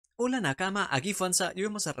Hoooola Nakama, aquí Fuanza, y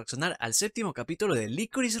vamos a reaccionar al séptimo capítulo de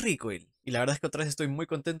Lycoris Recoil. Y la verdad es que otra vez estoy muy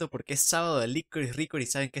contento porque es sábado de Lycoris Recoil y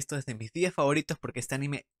saben que esto es de mis días favoritos porque este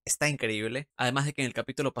anime está increíble. Además de que en el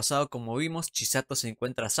capítulo pasado, como vimos, Chisato se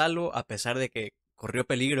encuentra a salvo a pesar de que corrió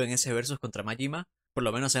peligro en ese versus contra Majima. Por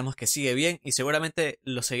lo menos sabemos que sigue bien y seguramente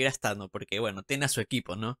lo seguirá estando porque, bueno, tiene a su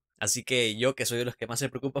equipo, ¿no? Así que yo, que soy de los que más se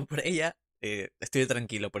preocupan por ella, estoy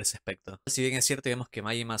tranquilo por ese aspecto. Si bien es cierto, vemos que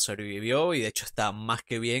Majima sobrevivió y de hecho está más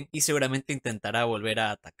que bien y seguramente intentará volver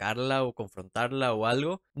a atacarla o confrontarla o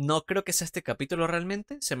algo. No creo que sea este capítulo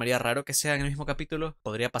realmente, se me haría raro que sea en el mismo capítulo,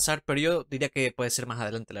 podría pasar, pero yo diría que puede ser más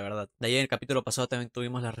adelante, la verdad. De ahí en el capítulo pasado también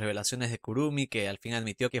tuvimos las revelaciones de Kurumi, que al fin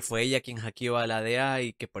admitió que fue ella quien hackeó a la DA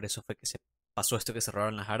y que por eso fue que se pasó esto, que se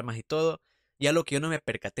robaron las armas y todo. Y algo que yo no me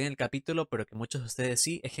percaté en el capítulo, pero que muchos de ustedes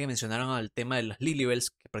sí, es que mencionaron el tema de los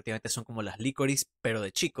Lilybells, que prácticamente son como las Lycoris, pero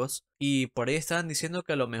de chicos. Y por ahí estaban diciendo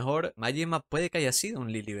que a lo mejor Majima puede que haya sido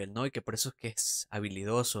un Lilybell, ¿no? Y que por eso es que es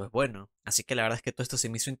habilidoso, es bueno. Así que la verdad es que todo esto se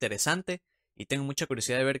me hizo interesante y tengo mucha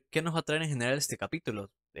curiosidad de ver qué nos va a traer en general este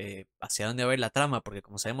capítulo. Hacia dónde va a ir la trama, porque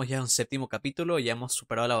como sabemos ya es un séptimo capítulo, ya hemos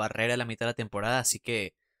superado la barrera de la mitad de la temporada, así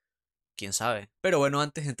que quién sabe. Pero bueno,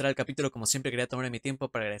 antes de entrar al capítulo, como siempre, quería tomar mi tiempo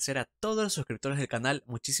para agradecer a todos los suscriptores del canal.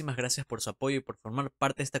 Muchísimas gracias por su apoyo y por formar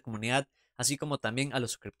parte de esta comunidad, así como también a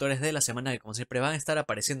los suscriptores de la semana que como siempre van a estar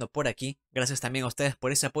apareciendo por aquí. Gracias también a ustedes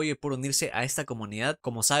por ese apoyo y por unirse a esta comunidad.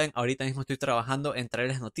 Como saben, ahorita mismo estoy trabajando en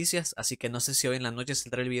traerles noticias, así que no sé si hoy en la noche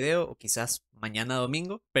saldrá el video o quizás mañana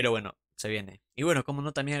domingo, pero bueno, se viene. Y bueno, como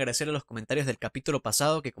no, también agradecer a los comentarios del capítulo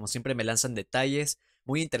pasado, que como siempre me lanzan detalles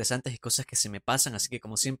muy interesantes y cosas que se me pasan, así que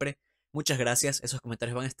como siempre, muchas gracias, esos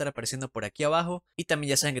comentarios van a estar apareciendo por aquí abajo y también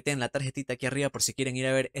ya saben que tienen la tarjetita aquí arriba por si quieren ir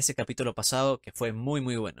a ver ese capítulo pasado que fue muy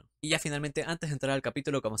bueno. Y ya finalmente, antes de entrar al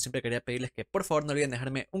capítulo, como siempre quería pedirles que por favor no olviden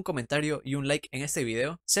dejarme un comentario y un like en este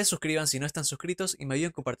video, se suscriban si no están suscritos y me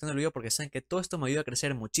ayuden compartiendo el video porque saben que todo esto me ayuda a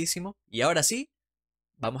crecer muchísimo. Y ahora sí,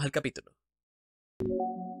 vamos al capítulo.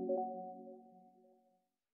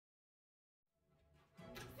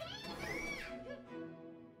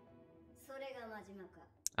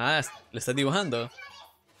 Ah, lo estás dibujando.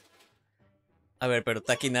 A ver, pero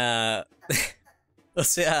Takina... o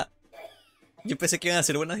sea, yo pensé que iban a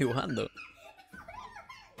ser buenas dibujando.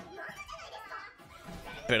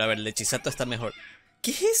 Pero a ver, el de Chisato está mejor.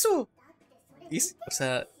 ¿Qué es eso? O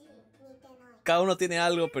sea, cada uno tiene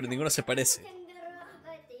algo, pero ninguno se parece.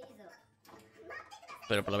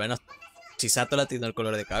 Pero por lo menos Chisato la tiene el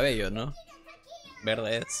color de cabello, ¿no?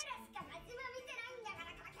 Verde es.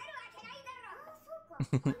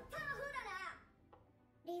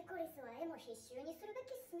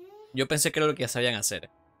 Yo pensé que era lo que ya sabían hacer.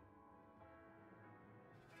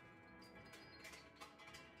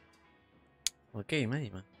 Ok,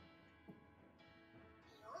 Majima.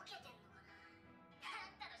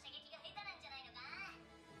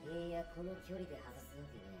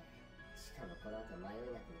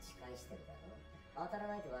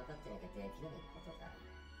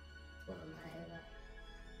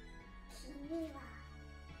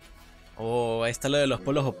 Oh, ahí está lo de los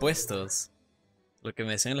polos opuestos. Lo que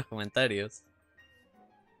me decían en los comentarios.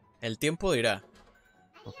 El tiempo dirá.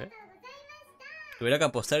 Ok. Tuviera que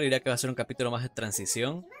apostar, diría que va a ser un capítulo más de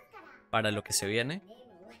transición para lo que se viene.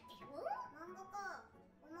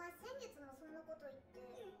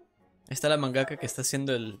 Está la mangaka que está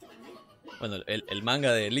haciendo el... bueno, el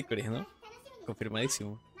manga de Lycoris, ¿no?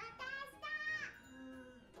 Confirmadísimo.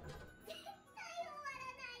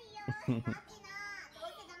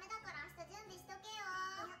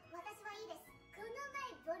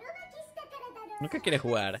 ¿Nunca quiere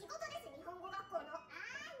jugar?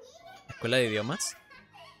 ¿Escuela de idiomas?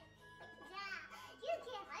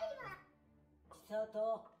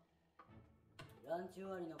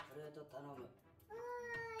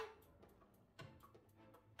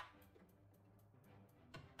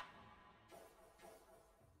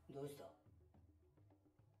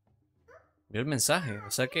 Vio el mensaje, o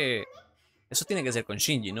sea que... eso tiene que ser con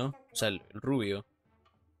Shinji, ¿no? O sea, el rubio.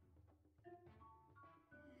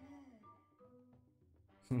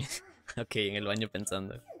 Ok, en el baño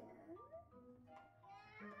pensando.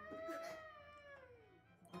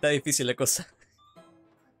 Está difícil la cosa.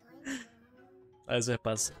 A veces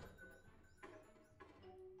pasa.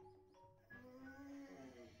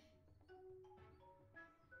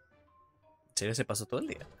 ¿En serio se pasó todo el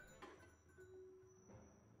día?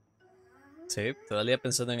 Sí, todo el día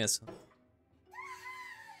pensando en eso.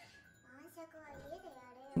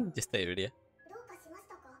 Ya está, debería.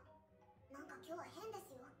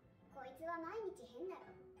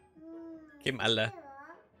 Qué mala.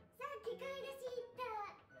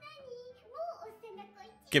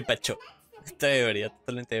 Qué pacho. Está debería,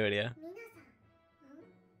 totalmente debería.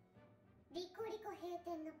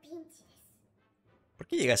 ¿Por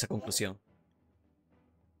qué llega a esa conclusión?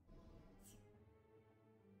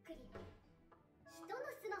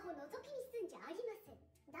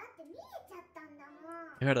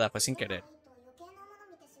 Es verdad, fue sin querer.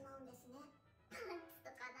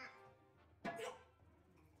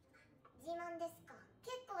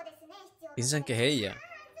 Piensan que es ella.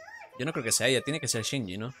 Yo no creo que sea ella, tiene que ser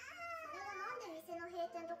Shinji, ¿no?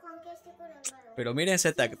 Pero miren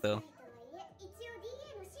ese tacto.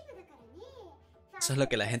 Eso es lo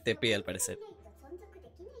que la gente pide al parecer.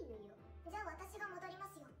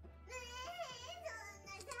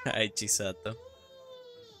 Ay, Chisato.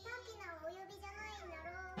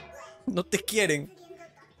 No te quieren.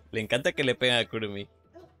 Le encanta que le peguen a Kurumi.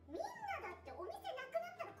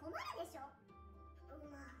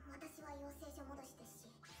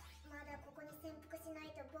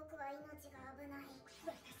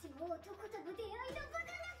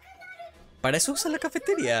 Para eso usa la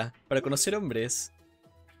cafetería, para conocer hombres.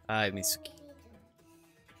 Ay, Mizuki.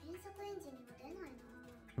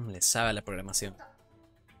 Le sabe la programación.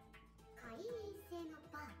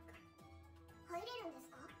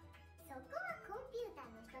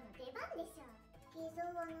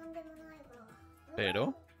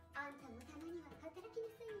 Pero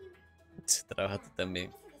se trabaja tú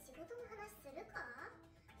también.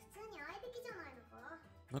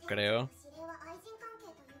 No creo.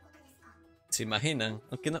 ¿Se imaginan?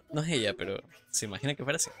 Aunque no, no es ella, pero se imaginan que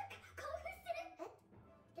fuera así.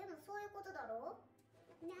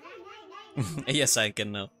 Ellas saben que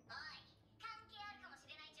no.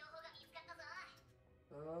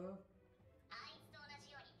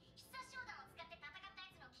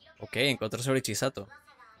 Ok, encontró sobre Chisato.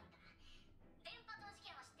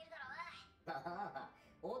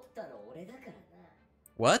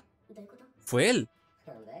 ¿What? Fue él.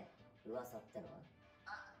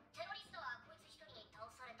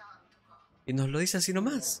 Y nos lo dice así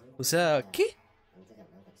nomás. O sea, ¿qué?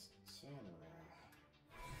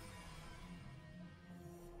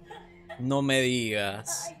 No me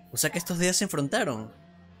digas. O sea que estos días se enfrentaron.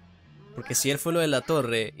 Porque si él fue lo de la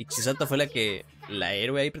torre y Chisato fue la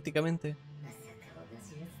héroe ahí prácticamente.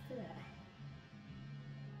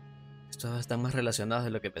 Estos están más relacionados de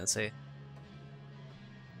lo que pensé.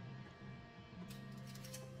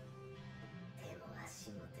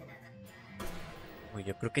 Uy,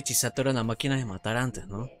 yo creo que Chisato era una máquina de matar antes,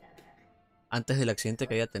 ¿no? Antes del accidente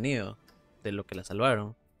que había tenido. De lo que la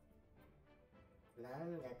salvaron.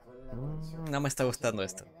 No me está gustando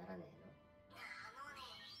esto.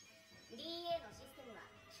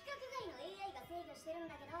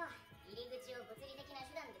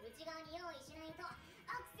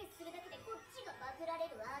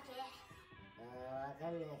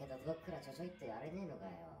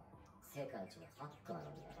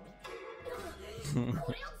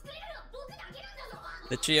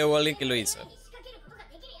 De hecho ya hubo alguien que lo hizo.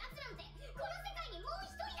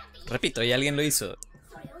 Repito, ya alguien lo hizo.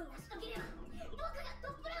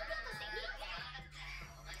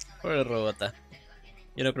 Pobre robota.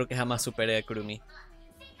 Yo no creo que jamás supere a Kurumi.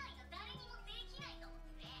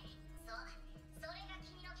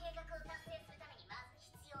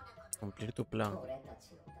 Cumplir tu plan.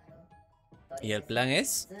 ¿Y el plan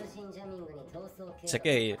es? Sé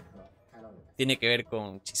que tiene que ver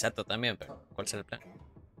con Chisato también, pero ¿cuál será el plan?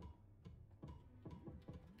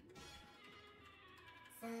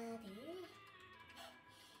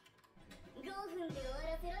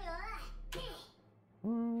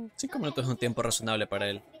 5 minutos es un tiempo razonable para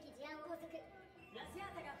él.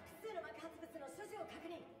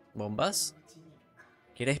 ¿Bombas?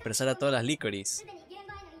 Quiere expresar a todas las Lycoris.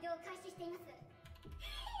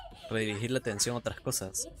 Redirigir la atención a otras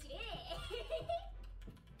cosas.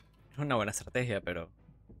 Es una buena estrategia, pero...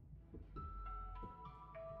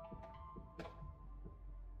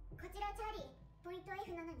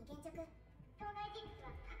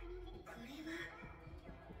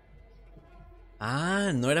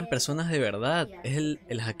 Ah, no eran personas de verdad. Es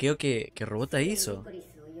el hackeo que Robota hizo.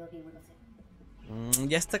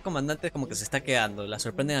 Ya esta comandante como que se está quedando. La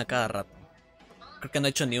sorprenden a cada rato. Creo que no ha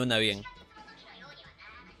hecho ni una bien.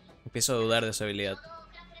 Empiezo a dudar de su habilidad.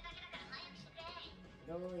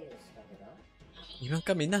 Y van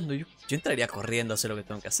caminando. Yo entraría corriendo a hacer lo que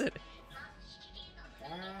tengo que hacer.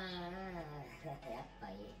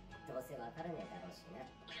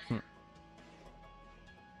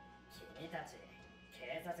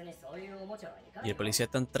 Y el policía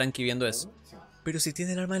tan tranqui viendo eso. Pero si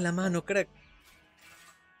tiene el arma en la mano, crack.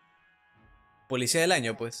 Policía del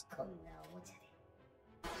año, pues.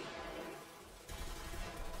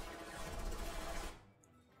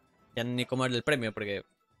 Ya ni cómo darle el premio porque...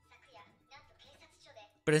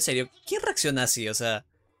 Pero en serio, ¿quién reacciona así? O sea...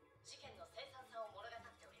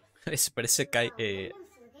 parece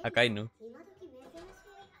Akainu.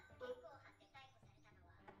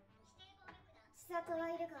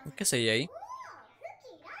 ¿Qué sé yo ahí?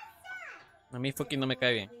 A mí Fuki no me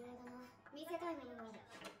cae bien.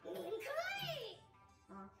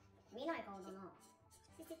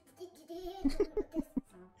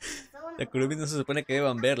 La Kurumi no se supone que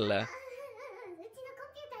deban verla.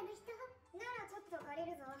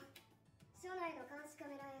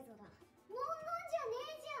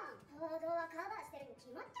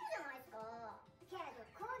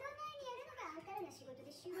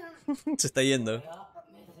 Se está yendo.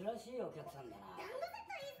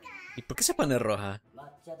 ¿Y por qué se pone roja?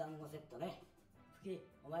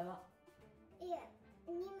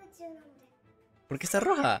 ¿Por qué está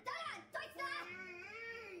roja?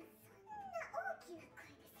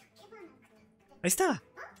 Ahí está.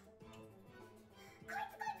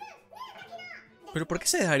 ¿Pero por qué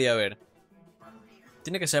se dejaría ver?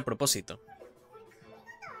 Tiene que ser a propósito.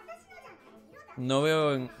 No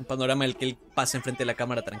veo un panorama en el que él pase enfrente de la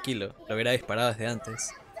cámara tranquilo. Lo hubiera disparado desde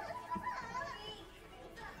antes.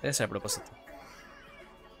 Debe ser a propósito.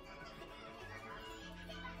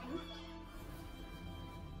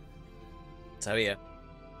 Sabía.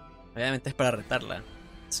 Obviamente es para retarla.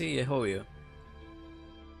 Sí, es obvio.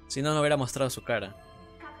 Si no, no hubiera mostrado su cara.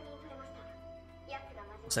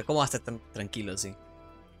 O sea, ¿cómo va a estar tan tranquilo así?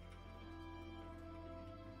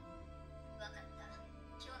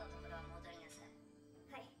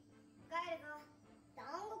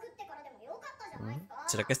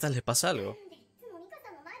 ¿Será que a estas les pasa algo?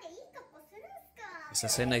 Esa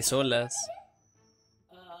escena y solas.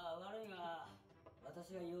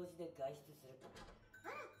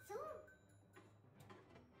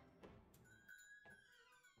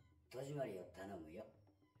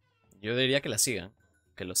 Yo diría que la sigan.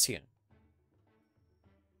 Que lo sigan.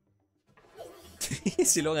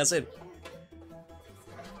 Si lo van a hacer.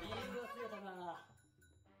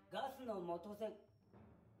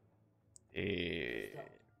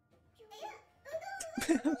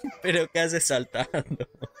 Pero ¿qué hace saltando?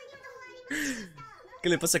 ¿Qué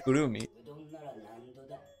le pasa a Kurumi?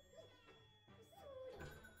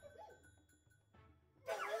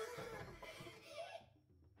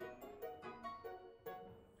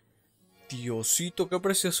 Diosito, qué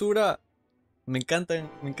preciosura. Me encantan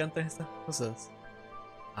estas cosas.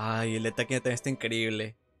 Ay, el ataque también está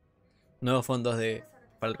increíble. Nuevos fondos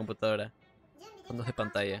para la computadora. Fondos de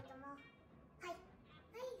pantalla.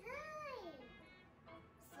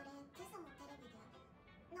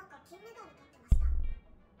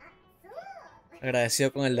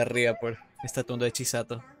 Agradecido con el de arriba por esta tunda de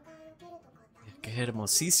Chisato. Es que es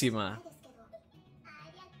hermosísima.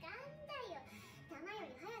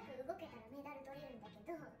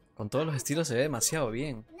 Con todos los estilos se ve demasiado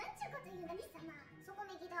bien.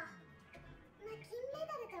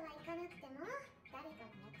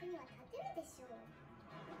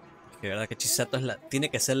 De verdad que Chisato tiene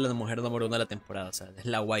que ser la mujer número 1 de la temporada, o sea, es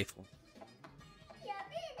la waifu.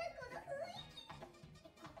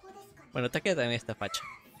 Bueno, Takina también está facha.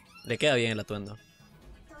 Le queda bien el atuendo.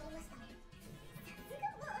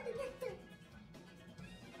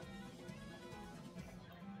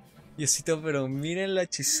 Diosito, pero miren la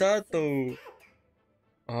Chisato.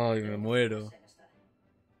 Ay, me muero.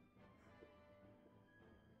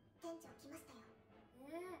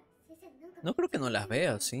 No creo que no las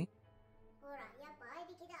vea, ¿sí?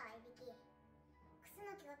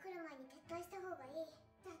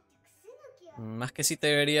 Más que sí te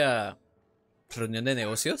debería... ¿Reunión de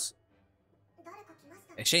negocios?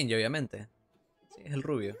 Es Shinji, obviamente. Sí, es el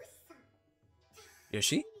rubio.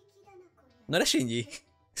 ¿Yoshi? No era Shinji.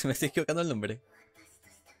 Me estoy equivocando el nombre.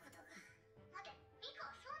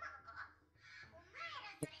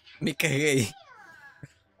 Mika es gay.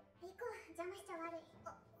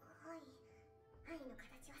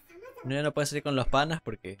 No, ya no puede salir con los panas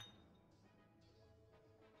porque...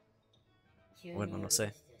 Bueno, no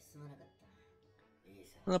sé.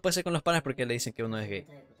 No puede ser con los panas porque le dicen que uno es gay.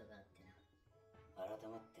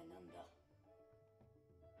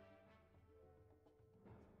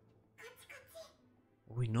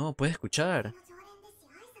 Uy, no, puede escuchar.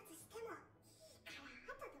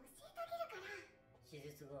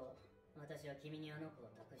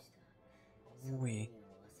 Uy.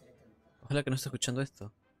 Ojalá que no esté escuchando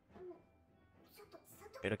esto.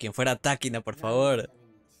 Pero quien fuera Takina, por favor.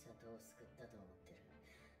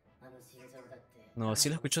 No, sí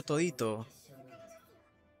lo escuchó todito.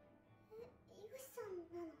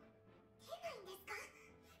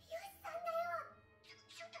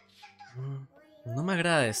 No me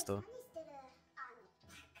agrada esto.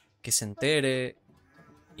 Que se entere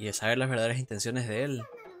y de saber las verdaderas intenciones de él.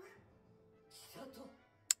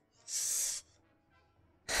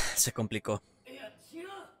 Se complicó.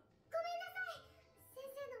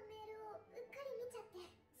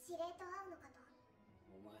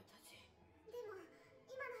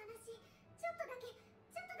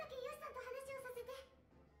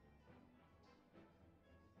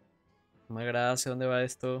 No me agrada hacia dónde va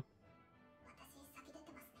esto.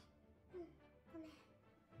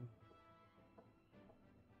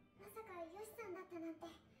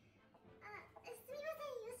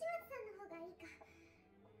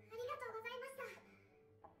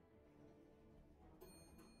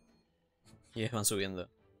 Y ellos van subiendo.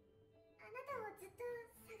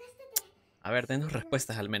 A ver, denos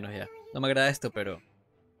respuestas al menos ya. No me agrada esto, pero...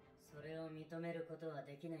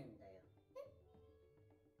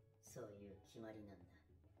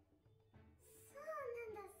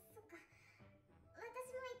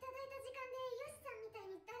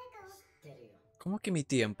 ¿Cómo que mi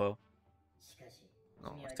tiempo?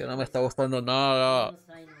 No, este no me está gustando nada.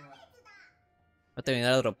 Voy a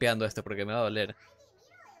terminar dropeando esto porque me va a doler.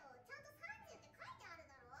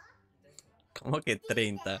 ¿Cómo que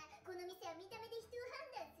 30?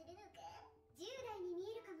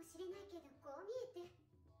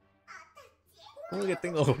 ¿Cómo que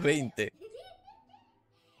tengo 20?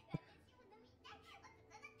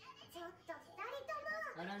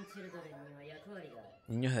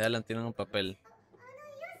 Niños de Alan tienen un papel.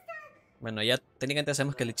 Bueno, ya técnicamente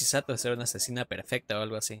sabemos que el chisato es ser una asesina perfecta o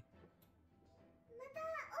algo así.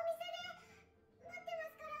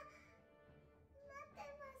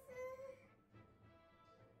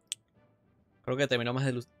 Creo que terminó más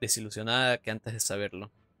desilusionada que antes de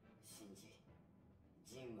saberlo.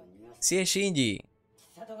 Sí, es Shinji.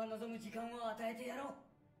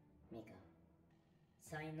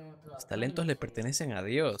 Los talentos le pertenecen a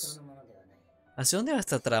Dios. ¿Hacia dónde va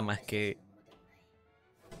esta trama? Es que...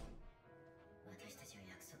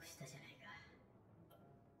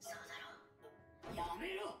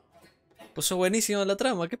 puso buenísimo la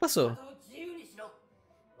trama, ¿qué pasó?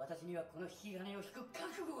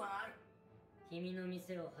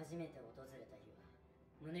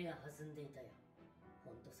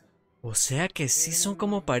 O sea que sí son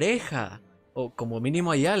como pareja. O como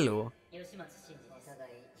mínimo hay algo.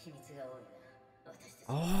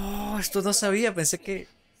 Oh, esto no sabía, pensé que...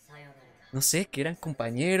 no sé, que eran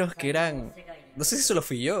compañeros, que eran... no sé si solo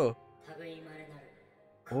fui yo.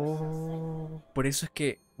 Oh, por eso es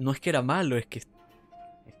que... no es que era malo, es que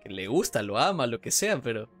le gusta, lo ama, lo que sea,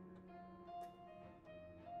 pero...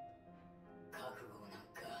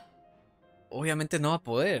 obviamente no va a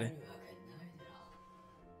poder.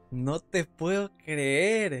 No te puedo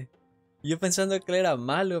creer. Yo pensando que él era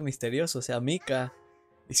malo, misterioso, o sea, Mika.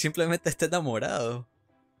 Y simplemente está enamorado.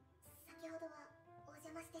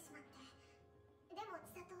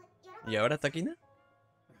 ¿Y ahora Takina?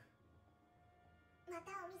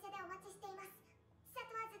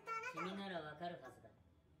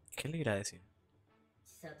 ¿Qué le irá a decir?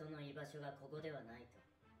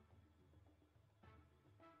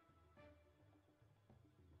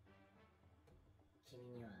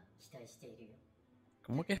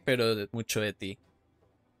 ¿Cómo que espero mucho de ti?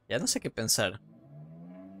 Ya no sé qué pensar.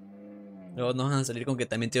 Luego nos van a salir con que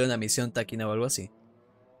también tiene una misión Takina o algo así.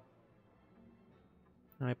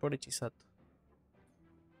 Ay, pobre Chisato.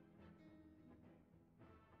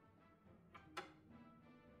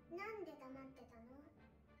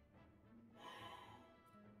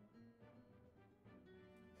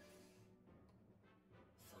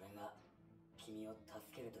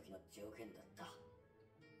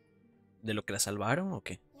 ¿De lo que la salvaron o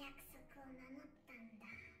qué?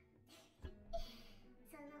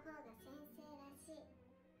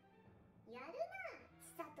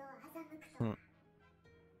 Hmm.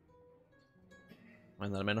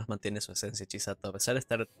 Bueno, al menos mantiene su esencia Chisato, a pesar de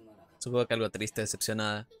estar, supongo que algo triste,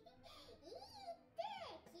 decepcionada.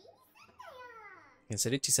 En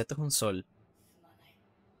serio, Chisato es un sol.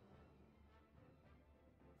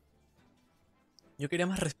 Yo quería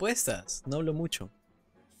más respuestas, no hablo mucho.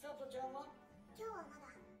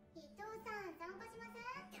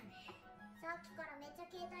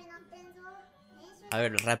 A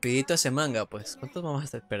ver, rapidito ese manga, pues. ¿Cuánto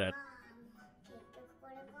vamos a esperar?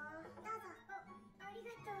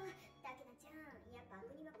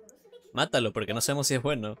 Mátalo, porque no sabemos si es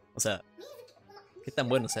bueno. O sea, qué tan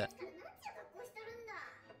bueno sea.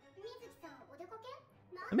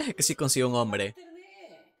 A mí es que sí consiguió un hombre.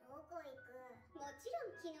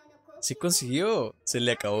 Sí consiguió. Se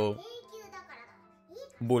le acabó.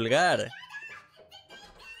 Vulgar.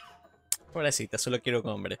 Pobrecita, solo quiero un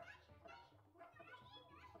hombre.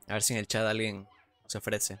 A ver si en el chat alguien se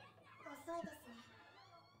ofrece.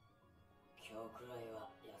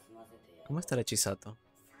 ¿Cómo estará Chisato?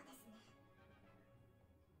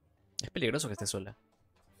 Es peligroso que esté sola.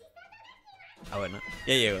 Ah, bueno,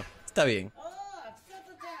 ya llego. Está bien.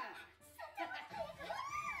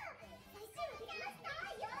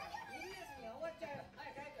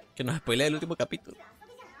 Que nos spoilea el último capítulo.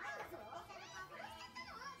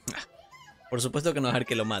 Ah, por supuesto que no dejar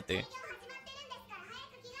que lo mate.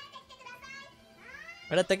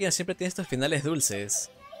 Ahora Takina siempre tiene estos finales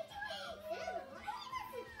dulces.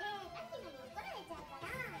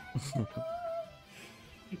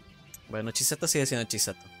 Bueno, Chisato sigue siendo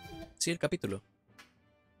Chisato. Sí, el capítulo.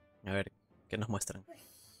 A ver, ¿qué nos muestran?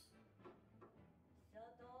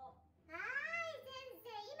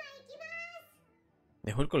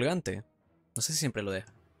 Dejó el colgante. No sé si siempre lo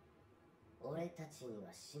deja.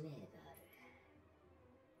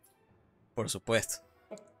 Por supuesto.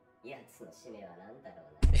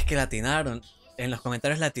 Es que latinaron. En los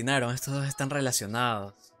comentarios latinaron. Estos dos están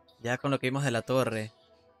relacionados. Ya con lo que vimos de la torre.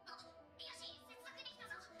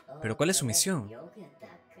 Pero ¿cuál es su misión?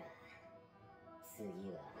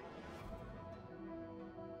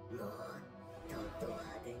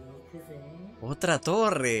 ¡Otra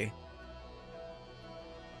torre!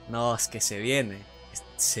 No, es que se viene.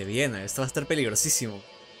 Se viene. Esto va a estar peligrosísimo.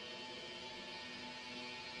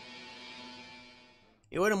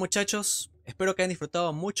 Y bueno, muchachos, espero que hayan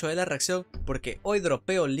disfrutado mucho de la reacción, porque hoy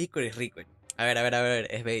dropeo Lycoris Recoil. A ver,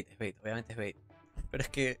 es bait, obviamente es bait. Pero es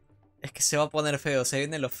que se va a poner feo, se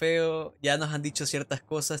viene lo feo, ya nos han dicho ciertas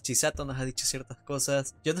cosas, Chisato nos ha dicho ciertas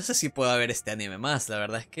cosas. Yo no sé si puedo ver este anime más, la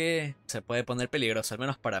verdad es que se puede poner peligroso, al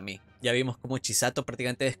menos para mí. Ya vimos cómo Chisato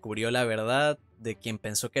prácticamente descubrió la verdad de quien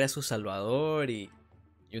pensó que era su salvador y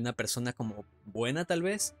una persona como buena tal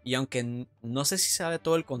vez. Y aunque no sé si sabe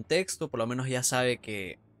todo el contexto, por lo menos ya sabe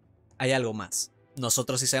que hay algo más.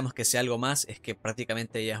 Nosotros sí sabemos que si algo más es que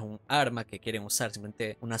prácticamente ella es un arma que quieren usar,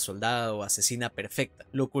 simplemente una soldada o asesina perfecta.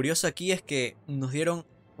 Lo curioso aquí es que nos dieron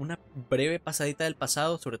una breve pasadita del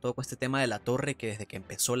pasado, sobre todo con este tema de la torre, que desde que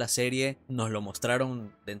empezó la serie nos lo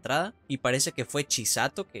mostraron de entrada, y parece que fue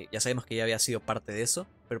Chisato, que ya sabemos que ya había sido parte de eso,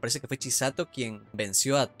 pero parece que fue Chisato quien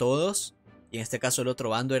venció a todos. Y en este caso el otro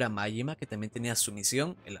bando era Majima, que también tenía su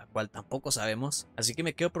misión, en la cual tampoco sabemos. Así que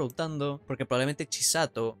me quedo preguntando, porque probablemente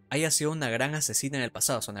Chisato haya sido una gran asesina en el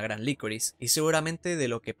pasado, o sea, una gran Lycoris. Y seguramente de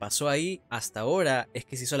lo que pasó ahí hasta ahora es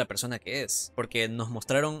que se hizo la persona que es. Porque nos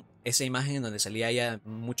mostraron esa imagen en donde salía ella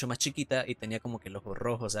mucho más chiquita y tenía como que los ojos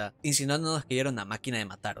rojos, o sea, insinuándonos que ella era una máquina de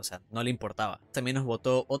matar, o sea, no le importaba. También nos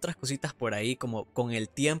botó otras cositas por ahí como con el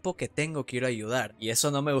tiempo que tengo quiero ayudar. Y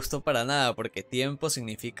eso no me gustó para nada porque tiempo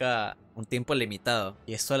significa un tiempo limitado.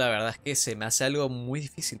 Y esto la verdad es que se me hace algo muy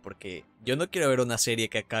difícil porque yo no quiero ver una serie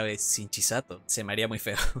que acabe sin Chisato. Se me haría muy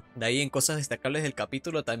feo. De ahí en cosas destacables del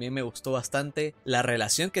capítulo también me gustó bastante la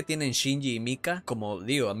relación que tienen Shinji y Mika. Como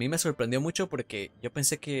digo, a mí me sorprendió mucho porque yo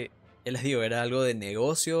pensé que, ya les digo, era algo de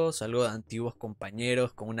negocios, algo de antiguos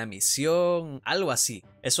compañeros con una misión, algo así.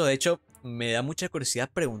 Eso de hecho me da mucha curiosidad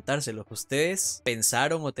preguntárselos. ¿Ustedes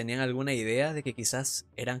pensaron o tenían alguna idea de que quizás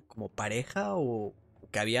eran como pareja o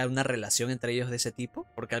que había una relación entre ellos de ese tipo?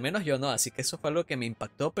 Porque al menos yo no, así que eso fue algo que me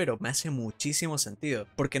impactó, pero me hace muchísimo sentido.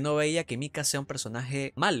 Porque no veía que Mika sea un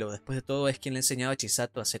personaje malo. Después de todo es quien le ha enseñado a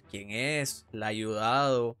Chisato a ser quien es, la ha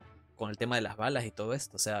ayudado con el tema de las balas y todo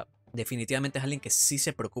esto. O sea, definitivamente es alguien que sí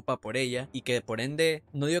se preocupa por ella y que por ende,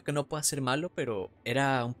 no digo que no pueda ser malo, pero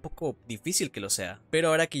era un poco difícil que lo sea. Pero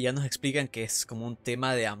ahora que ya nos explican que es como un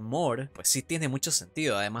tema de amor, pues sí tiene mucho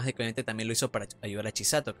sentido. Además de que obviamente también lo hizo para ayudar a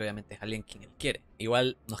Chisato, que obviamente es alguien quien él quiere.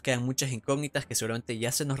 Igual nos quedan muchas incógnitas que seguramente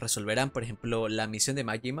ya se nos resolverán. Por ejemplo, la misión de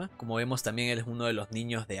Majima. Como vemos también él es uno de los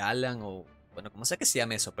niños de Alan o bueno, como sea que se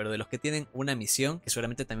llame eso, pero de los que tienen una misión que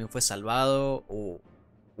seguramente también fue salvado o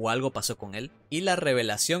algo pasó con él. Y la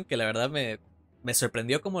revelación que la verdad me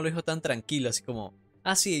sorprendió como lo dijo tan tranquilo, así como,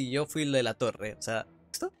 ah sí, yo fui el de la torre, o sea,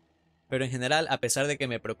 ¿esto? Pero en general, a pesar de que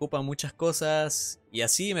me preocupan muchas cosas y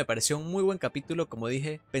así, me pareció un muy buen capítulo, como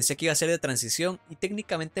dije, pensé que iba a ser de transición y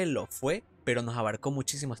técnicamente lo fue, pero nos abarcó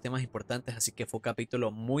muchísimos temas importantes, así que fue un capítulo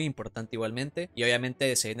muy importante igualmente. Y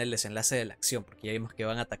obviamente se viene el desenlace de la acción, porque ya vimos que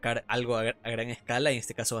van a atacar algo a gran escala y en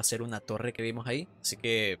este caso va a ser una torre que vimos ahí, así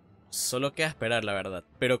que solo queda esperar, la verdad.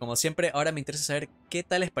 Pero como siempre, ahora me interesa saber qué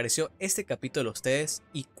tal les pareció este capítulo a ustedes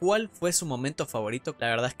y cuál fue su momento favorito. La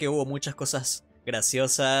verdad es que hubo muchas cosas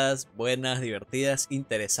graciosas, buenas, divertidas,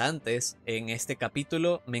 interesantes. En este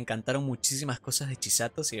capítulo me encantaron muchísimas cosas de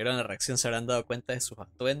Chisato. Si vieron la reacción se habrán dado cuenta de sus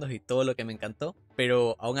atuendos y todo lo que me encantó.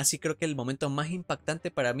 Pero aún así creo que el momento más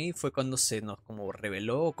impactante para mí fue cuando se nos como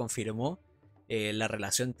reveló o confirmó la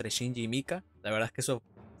relación entre Shinji y Mika. La verdad es que eso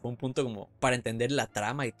fue un punto como para entender la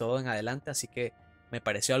trama y todo en adelante. Así que me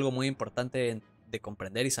pareció algo muy importante de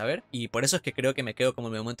comprender y saber. Y por eso es que creo que me quedo como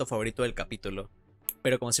mi momento favorito del capítulo.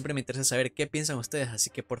 Pero como siempre me interesa saber qué piensan ustedes, así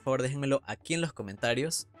que por favor déjenmelo aquí en los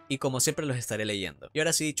comentarios y como siempre los estaré leyendo. Y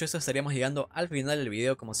ahora sí, dicho esto, estaríamos llegando al final del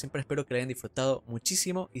video. Como siempre espero que lo hayan disfrutado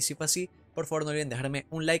muchísimo y si fue así, por favor no olviden dejarme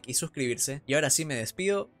un like y suscribirse. Y ahora sí me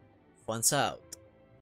despido, Fuanza out.